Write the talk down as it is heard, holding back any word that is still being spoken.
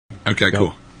Okay, Go.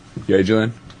 cool. You ready,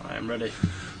 Julian? I am ready.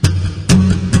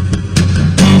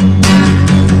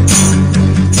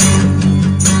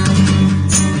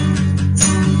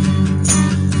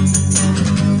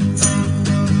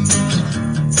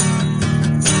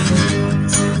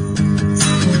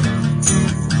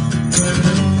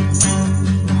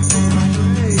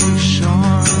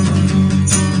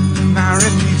 My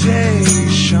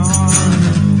reputation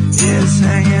is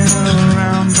hanging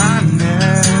around my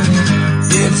neck.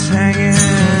 It's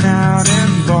hanging out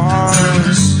in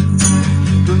bars.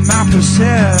 But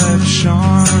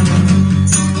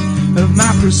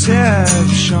my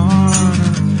perception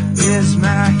is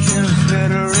my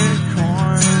Confederate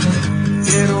coin.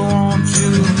 It won't do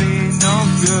me no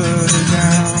good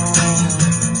now.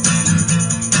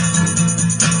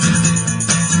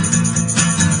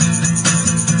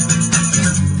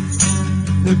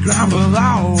 The ground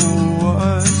below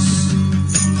us,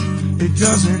 it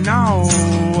doesn't know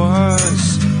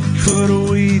us. Couldn't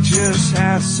we just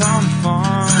have some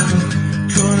fun?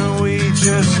 Couldn't we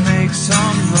just make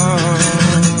some love?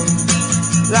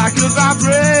 Like a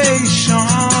vibration,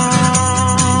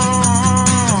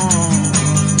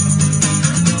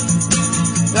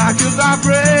 like a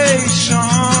vibration,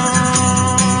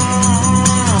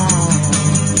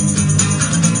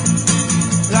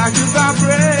 like a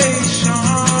vibration.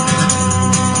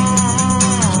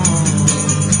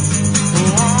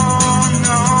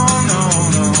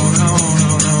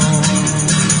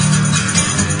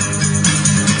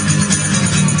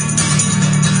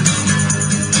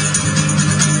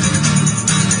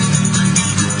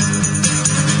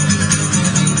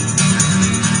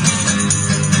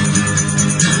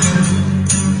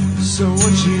 So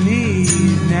what you need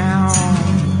now?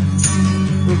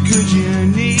 What could you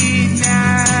need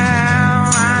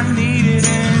now? I need it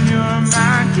and you're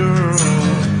my girl.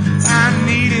 I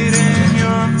need it and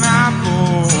you're my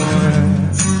boy.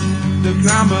 The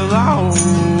ground below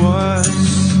us,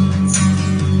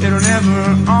 it'll never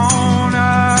own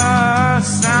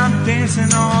us. I'm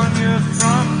dancing on your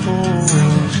front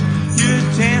porch. You're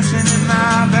dancing in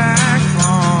my back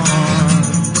lawn.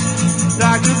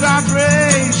 Like a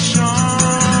vibration,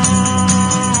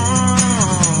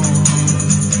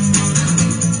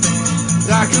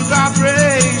 like a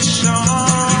vibration,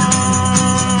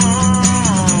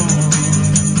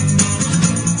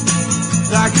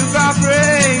 like a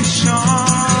vibration.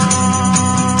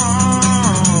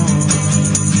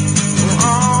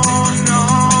 Oh, no,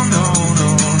 no,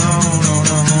 no, no,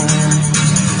 no,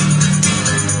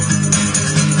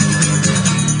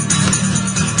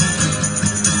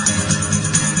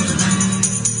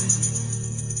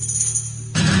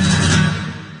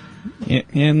 no.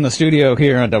 In the studio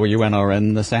here at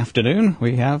WNRN this afternoon,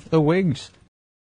 we have the Whigs.